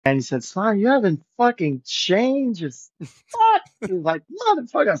And he said, "Son, you haven't fucking changed. It's fuck." He was like,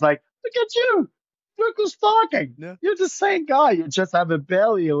 "Motherfucker." I was like, "Look at you. Look who's talking. Yeah. You're the same guy. You just have a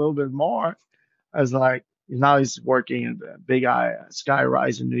belly a little bit more." I was like, now he's working in the big eye sky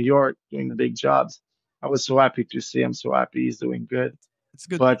rise in New York, doing the big jobs. I was so happy to see him. So happy he's doing good. It's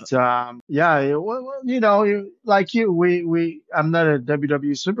good. But yeah, like you, I'm not a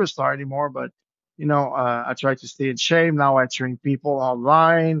WWE superstar anymore, but I try to stay in shape. Now I train people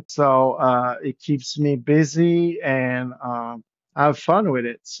online, so it keeps me busy and I have fun with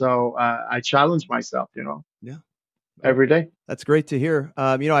it. So I challenge myself, Yeah. every day. That's great to hear.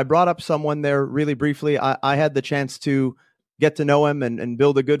 I brought up someone there really briefly. I had the chance to get to know him and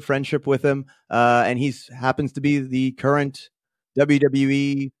build a good friendship with him. And he's happens to be the current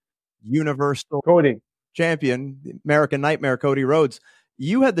WWE Universal Coding. Champion, the American Nightmare, Cody Rhodes.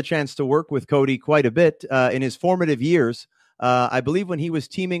 You had the chance to work with Cody quite a bit in his formative years. I believe when he was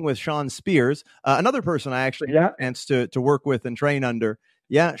teaming with Shawn Spears, another person I actually had a chance to work with and train under.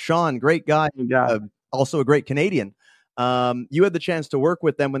 Yeah, Shawn, great guy, also a great Canadian. You had the chance to work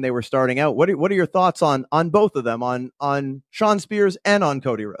with them when they were starting out. What are your thoughts on both of them, on Shawn Spears and on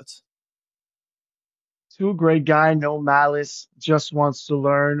Cody Rhodes? Two great guy, no malice, just wants to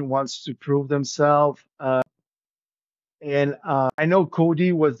learn, wants to prove themselves. And I know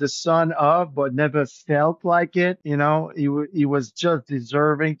Cody was the son of, but never felt like it. He was just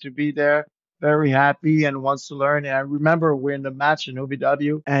deserving to be there, very happy and wants to learn. And I remember we're in the match in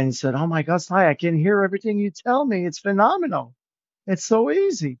OVW, and he said, "Oh my God, Sai, I can hear everything you tell me. It's phenomenal. It's so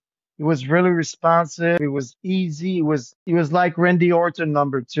easy." He was really responsive. It was easy. He was like Randy Orton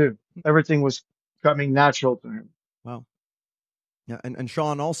 #2. Everything was coming natural to him. Wow. Yeah, and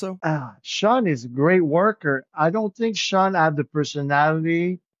Shawn also? Sean is a great worker. I don't think Sean had the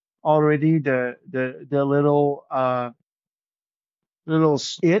personality already, the little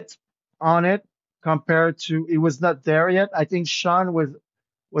it on it compared to it was not there yet. I think Sean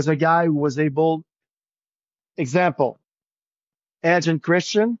was a guy who was able. Example, Edge and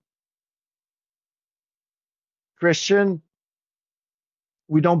Christian. Christian,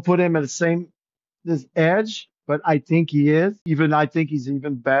 we don't put him at the same this Edge, but I think he is. Even I think he's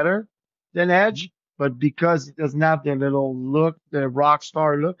even better than Edge. But because he doesn't have the little look, the rock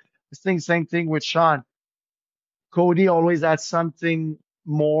star look, same thing with Sean. Cody always had something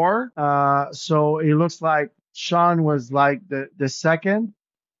more. So it looks like Sean was like the second,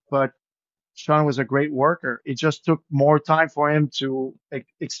 but Sean was a great worker. It just took more time for him to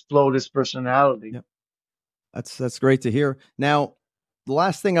explode his personality. Yep. That's great to hear. Now, the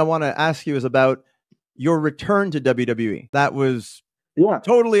last thing I want to ask you is about your return to WWE. That was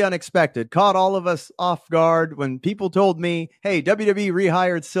totally unexpected. Caught all of us off guard when people told me, "Hey, WWE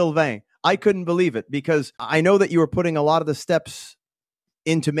rehired Sylvain." I couldn't believe it because I know that you were putting a lot of the steps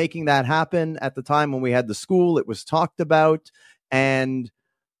into making that happen at the time when we had the school. It was talked about, and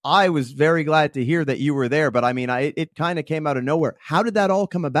I was very glad to hear that you were there. But I mean, it kind of came out of nowhere. How did that all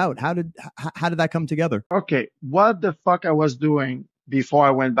come about? How did that come together? Okay, what the fuck I was doing before I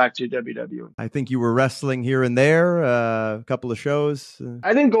went back to WWE? I think you were wrestling here and there, a couple of shows.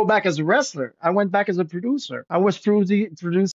 I didn't go back as a wrestler. I went back as a producer. I was producing